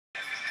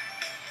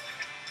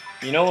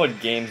You know what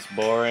game's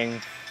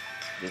boring?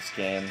 This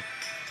game.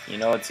 You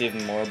know what's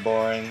even more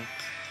boring?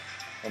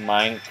 A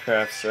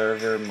Minecraft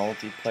server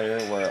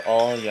multiplayer where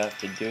all you have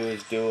to do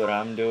is do what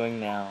I'm doing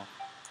now.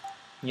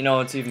 You know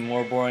what's even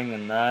more boring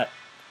than that?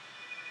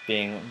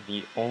 Being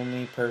the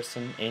only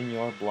person in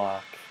your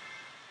block.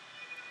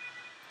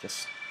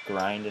 Just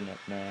grinding it,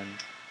 man.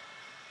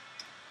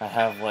 I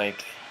have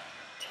like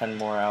 10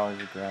 more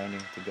hours of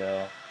grinding to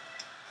go.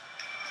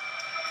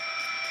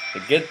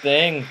 The good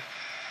thing,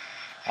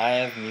 I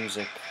have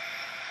music.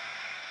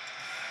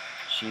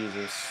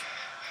 Jesus.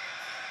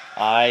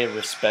 I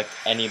respect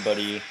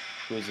anybody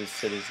who is a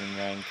citizen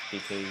rank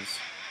because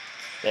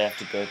they have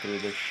to go through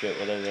this shit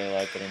whether they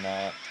like it or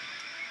not.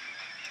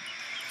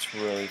 It's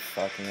really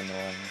fucking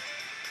annoying.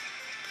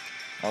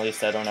 At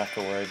least I don't have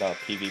to worry about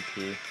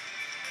PvP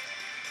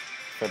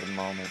for the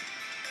moment.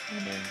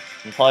 I mean,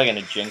 I'm probably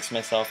gonna jinx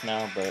myself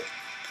now, but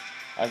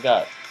I've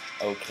got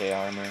okay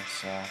armor,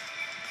 so...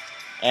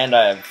 And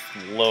I have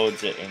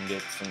loads of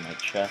ingots in my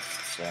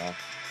chest, so...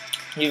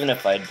 Even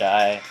if I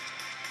die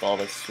with all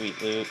this sweet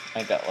loot,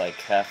 I got like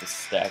half a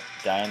stack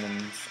of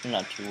diamonds. I'm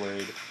not too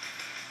worried.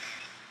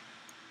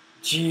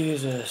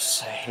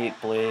 Jesus, I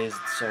hate Blaze.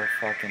 It's so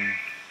fucking...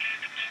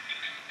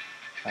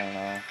 I don't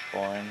know,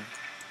 boring.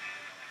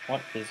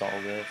 What is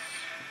all this?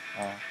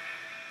 Oh.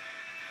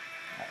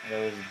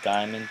 There was a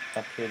diamond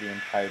up here the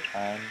entire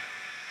time.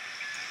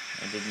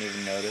 I didn't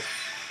even notice.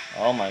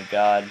 Oh my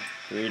god,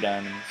 3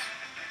 diamonds.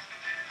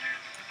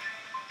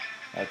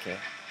 Okay.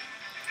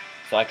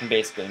 So I can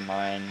basically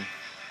mine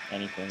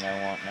anything I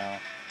want now.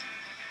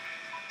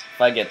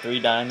 If I get 3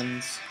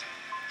 diamonds,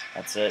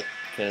 that's it,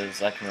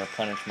 because I can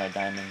replenish my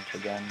diamond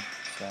again,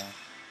 so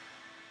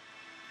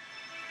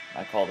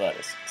I call that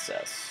a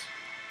success.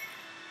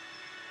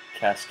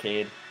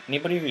 Cascade.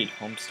 Anybody read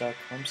Homestuck?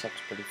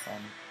 Homestuck's pretty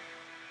fun.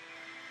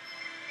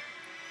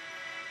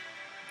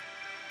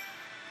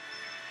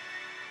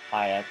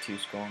 High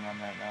Actus going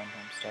on right now in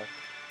Homestuck,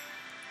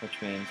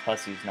 which means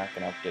Hussy's not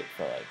going to update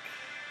for like,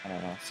 I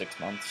don't know, 6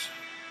 months.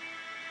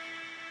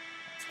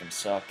 It's going to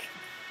suck.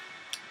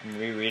 I'm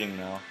rereading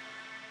though,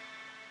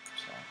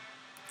 so.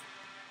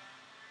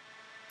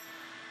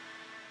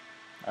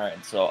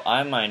 Alright, so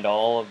I mined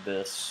all of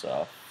this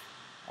stuff.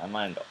 I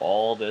mined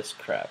all this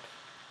crap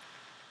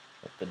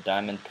with the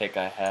diamond pick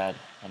I had,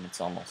 and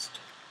it's almost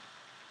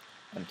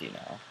empty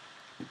now.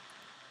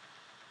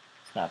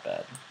 It's not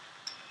bad.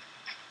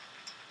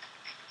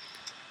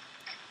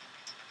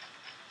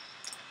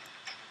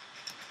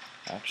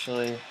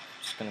 Actually, I'm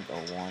just gonna go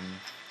 1.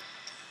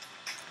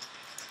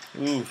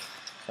 Ooh,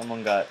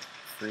 someone got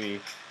free.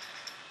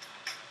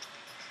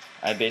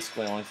 I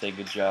basically only say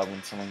good job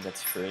when someone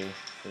gets free,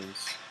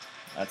 because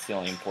that's the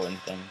only important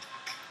thing.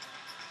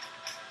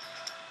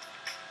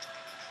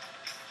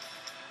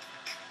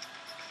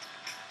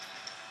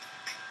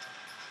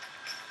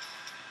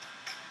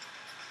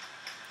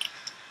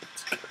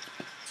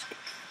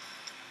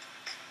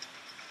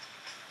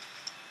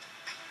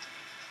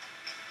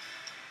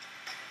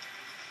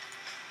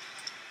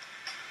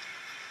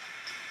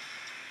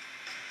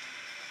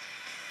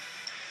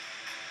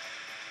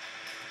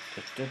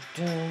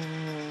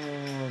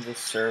 The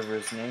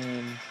server's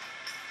name,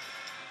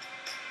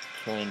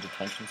 Killion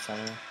Detention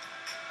Center.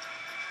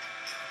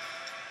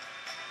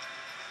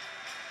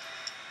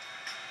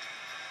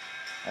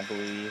 I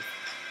believe.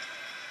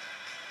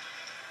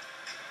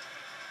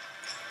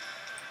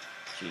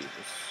 Jesus.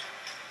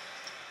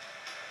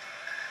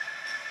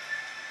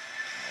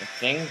 I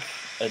think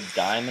a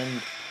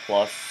diamond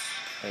plus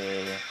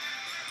a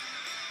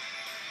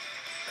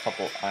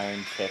couple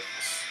iron picks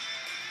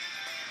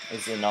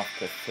is enough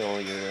to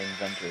fill your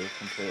inventory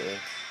completely.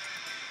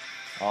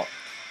 Oh,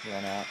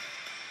 run out.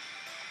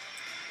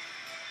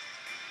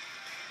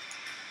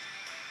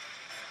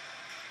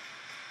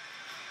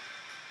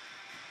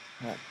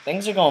 Yeah,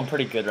 things are going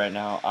pretty good right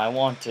now. I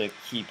want to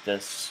keep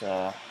this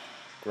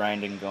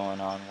grinding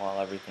going on while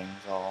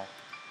everything's all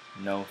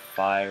no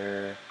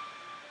fire,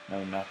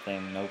 no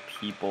nothing, no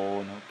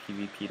people, no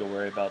PvP to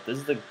worry about. This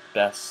is the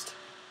best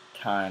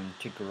time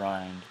to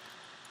grind.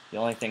 The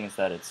only thing is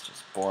that it's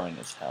just boring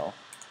as hell.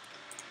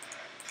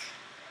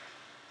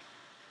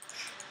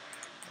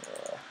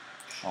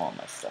 I want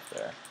my stuff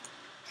there.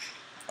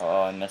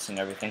 Oh, I'm messing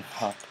everything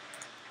up.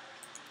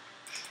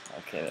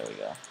 Okay, there we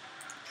go.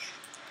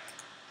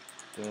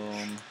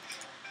 Boom.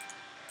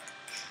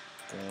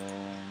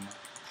 Boom.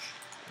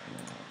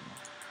 Boom.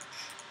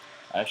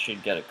 I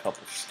should get a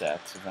couple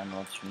stacks of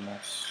emeralds from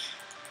this.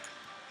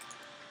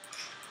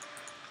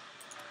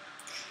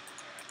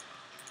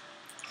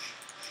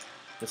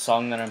 The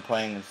song that I'm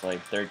playing is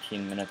like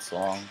 13 minutes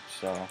long,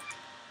 so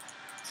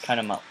it's kind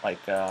of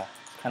like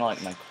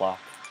my clock.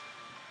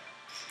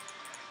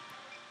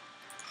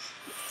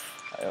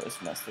 I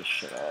always mess this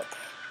shit up.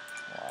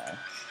 Why?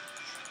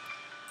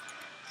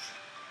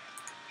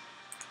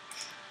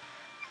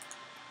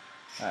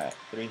 Alright,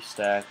 3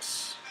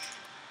 stacks.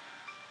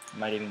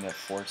 Might even get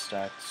 4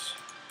 stacks.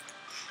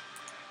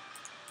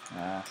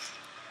 Nah,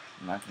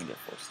 I'm not gonna get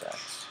 4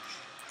 stacks.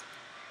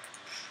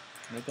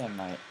 Maybe I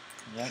might.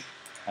 Yep,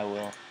 I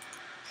will.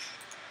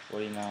 What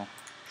do you know?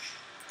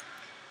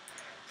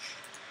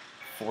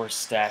 4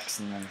 stacks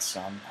and then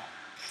some.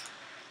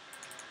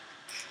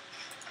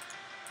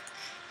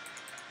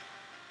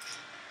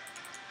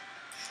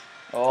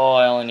 Oh,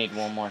 I only need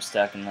 1 more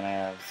stack and then I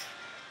have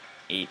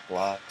 8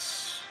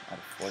 blocks out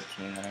of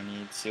 14 that I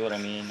need. See what I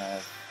mean?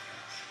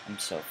 I'm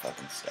so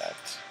fucking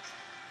stacked.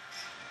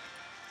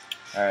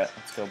 Alright,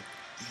 let's go.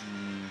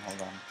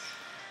 Hold on.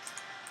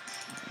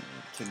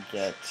 To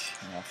get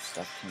enough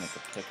stuff to make a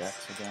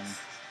pickaxe again.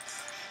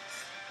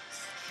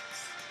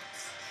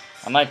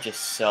 I might just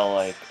sell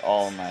like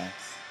all my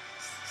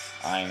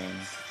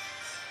iron.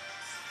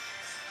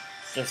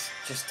 Just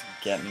to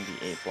get me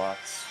the 8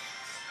 blocks.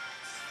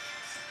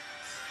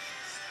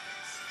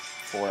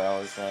 4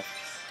 hours left.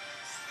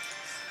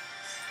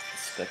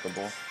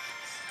 Despicable.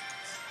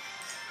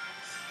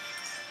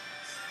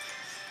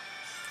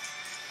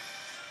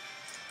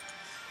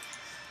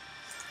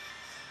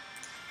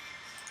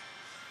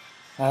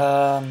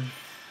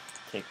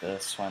 Take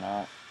this, why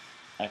not?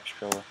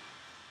 Extra.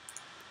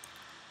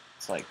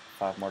 It's like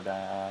 5 more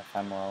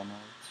emeralds.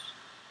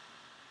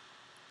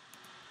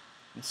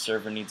 The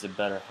server needs a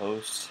better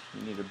host.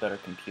 You need a better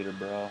computer,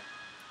 bro.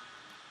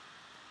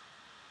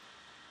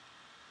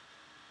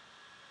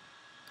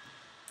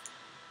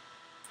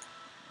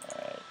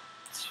 Alright,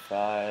 it's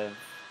 5,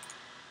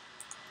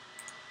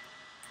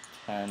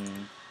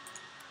 10,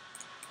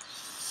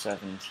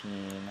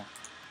 17.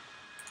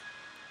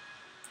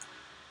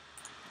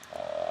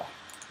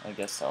 I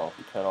guess I'll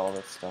put all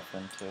this stuff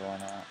into, why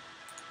not?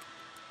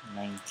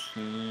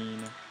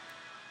 19,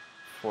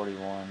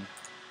 41.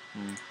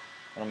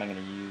 What am I gonna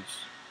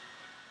use?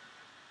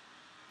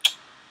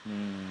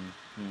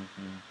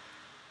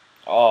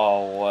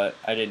 Oh, what?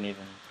 I didn't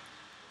even...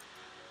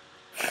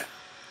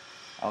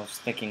 I was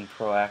thinking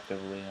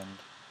proactively and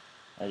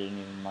I didn't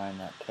even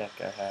mind that pick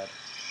I had.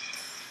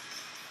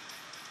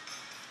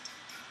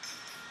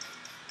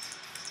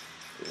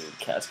 Dude,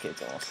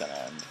 Cascade's almost gonna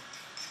end.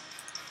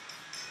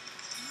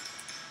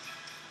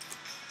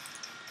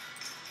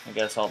 I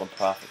guess all the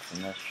profit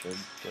from this should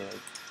do it.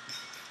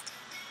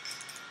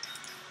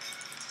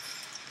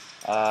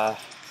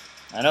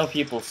 I know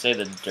people say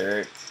the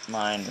dirt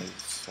mine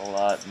is a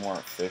lot more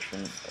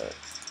efficient, but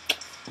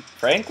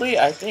frankly,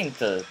 I think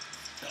the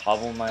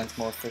cobble mine's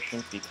more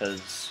efficient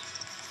because,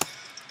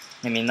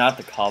 I mean, not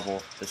the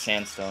cobble, the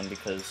sandstone,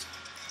 because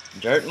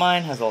dirt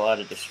mine has a lot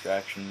of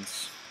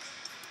distractions.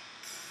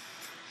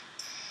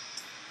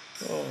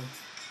 Oh,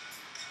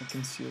 I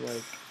can see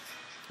like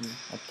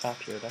up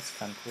top here. That's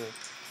kind of cool.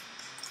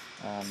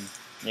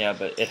 Yeah,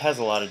 but it has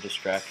a lot of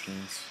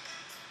distractions.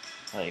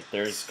 Like,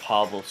 there's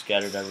cobble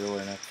scattered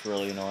everywhere, and it's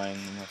really annoying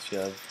unless you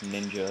have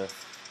ninja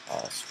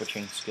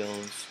switching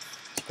skills.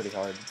 It's pretty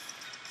hard.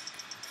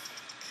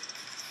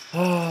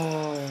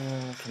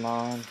 Oh, come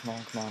on.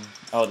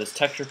 Oh, this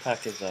texture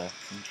pack is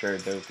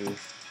Doku.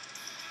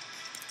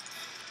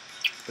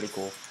 Pretty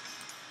cool.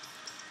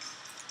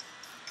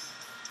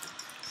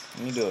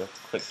 Let me do a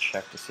quick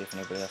check to see if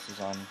anybody else is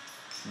on.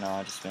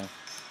 No, just me.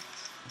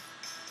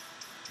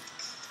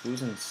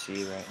 Who's in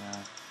C right now?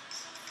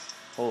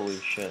 Holy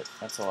shit,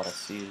 that's a lot of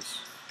C's.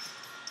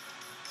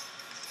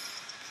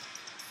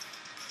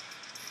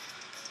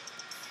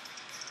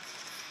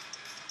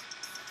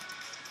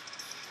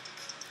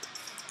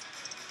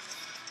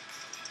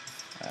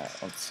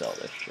 Alright, let's sell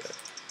this shit.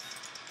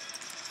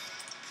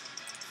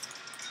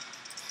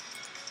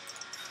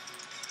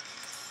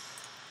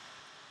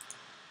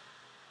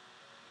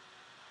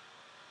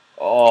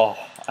 Oh,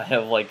 I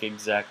have like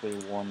exactly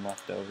 1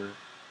 left over.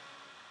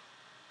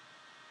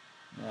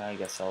 Yeah, I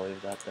guess I'll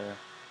leave that there.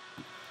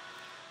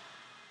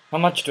 How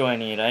much do I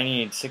need? I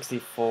need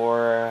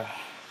 64,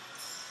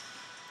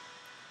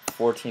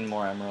 14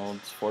 more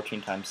emeralds.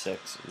 14 times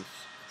 6 is...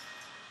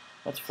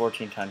 What's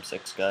 14 times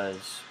 6,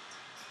 guys?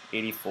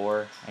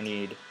 84. I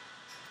need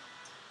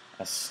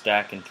a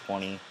stack and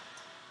 20.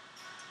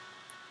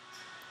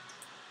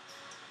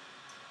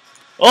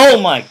 Oh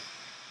my...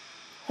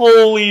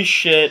 Holy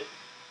shit.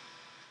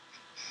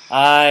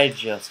 I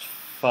just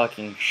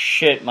fucking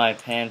shit my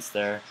pants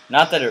there.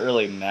 Not that it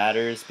really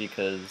matters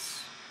because...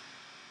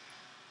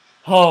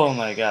 Oh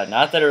my god,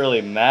 not that it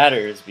really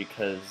matters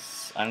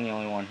because I'm the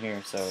only one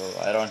here, so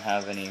I don't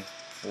have any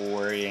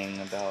worrying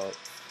about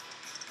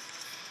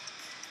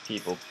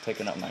people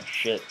picking up my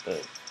shit,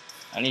 but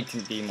I need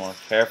to be more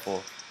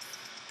careful.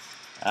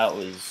 That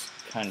was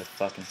kind of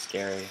fucking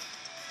scary.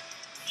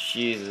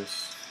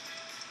 Jesus.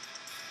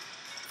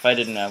 If I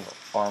didn't have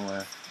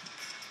armor,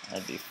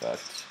 I'd be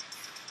fucked.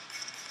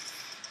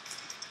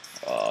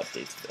 Oh,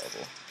 update's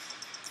available.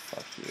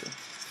 Fuck you.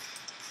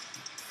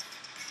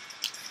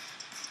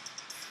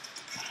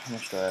 How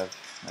much do I have?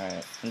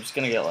 Alright, I'm just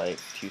gonna get like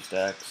 2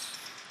 stacks,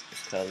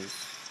 just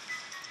cause.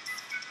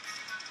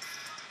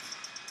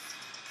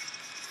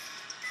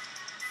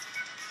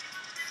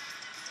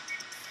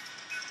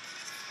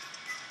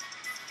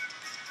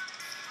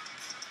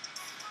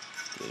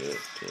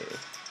 Dude.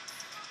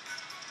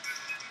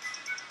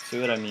 See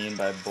what I mean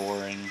by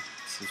boring?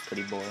 This is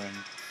pretty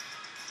boring.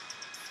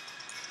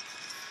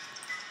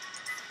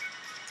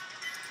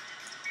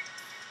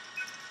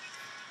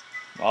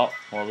 Well,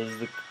 this is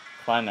the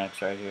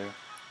climax right here.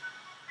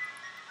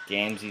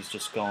 Gamesy's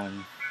just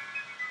going,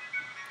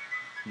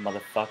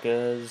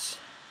 motherfuckers,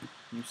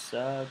 you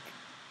suck.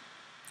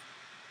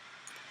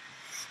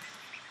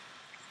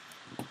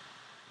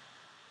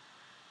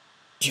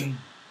 Come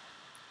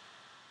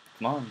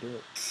on, do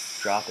it.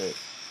 Drop it.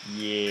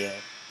 Yeah.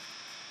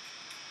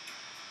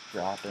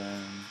 Drop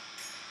him.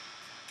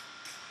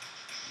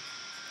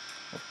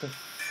 What the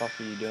fuck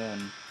are you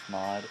doing,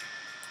 mod?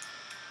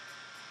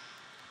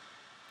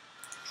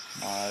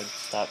 Mod,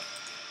 stop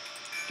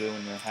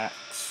doing your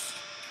hacks.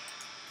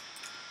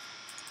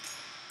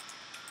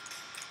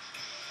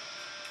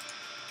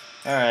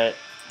 Alright.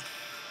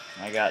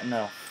 I got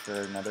enough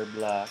for another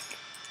block.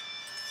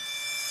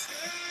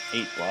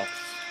 8 blocks.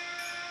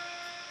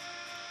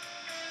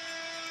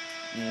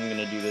 I'm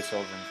gonna do this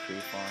over in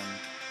freeform.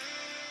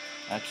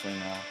 Actually,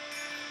 no.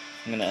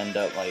 I'm gonna end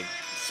up like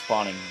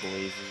spawning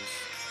blazes.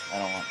 I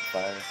don't want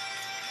fire.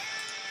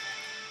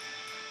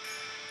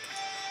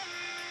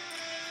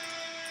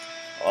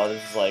 Oh,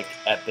 this is like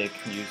epic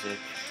music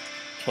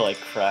to like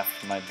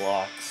craft my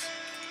blocks.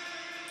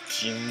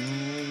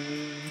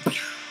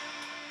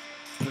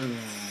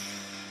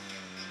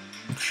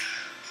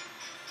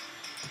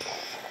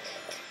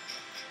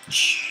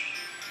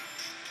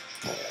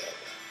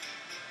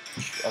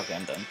 Okay,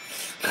 I'm done.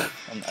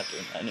 I'm not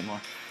doing that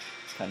anymore.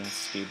 It's kind of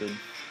stupid.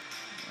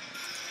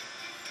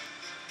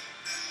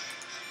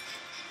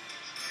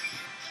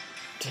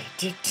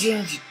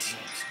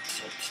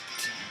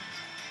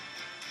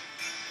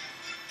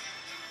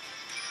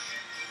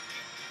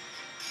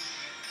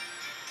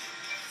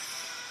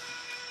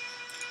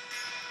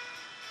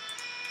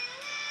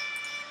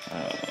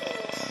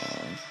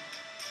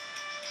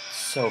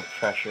 So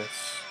precious.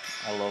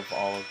 I love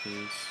all of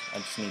these. I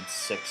just need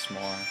 6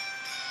 more.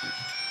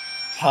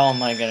 How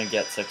am I gonna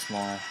get 6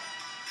 more?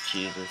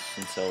 Jesus,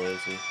 I'm so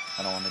lazy.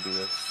 I don't want to do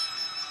this.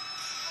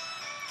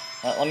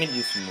 Let me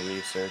do some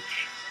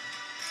research.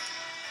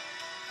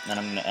 And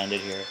I'm gonna end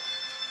it here.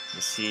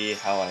 To see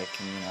how I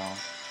can,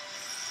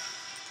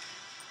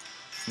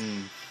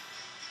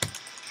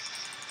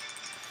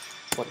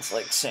 Looks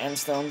like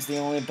sandstone's the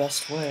only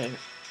best way.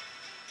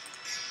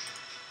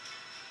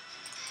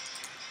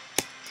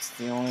 It's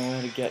the only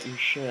way to get your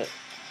shit.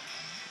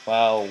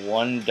 Wow,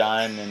 1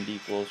 diamond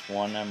equals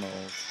 1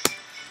 emerald.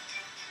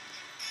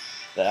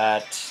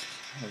 That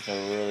is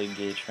a really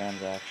gay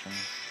transaction.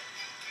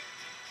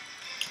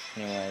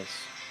 Anyways.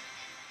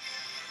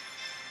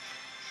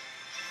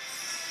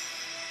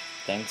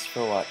 Thanks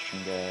for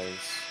watching, guys.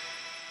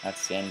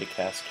 That's the end of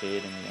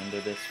Cascade and the end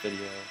of this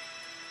video.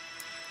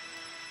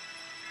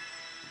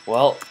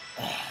 Well,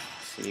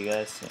 see you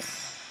guys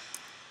soon.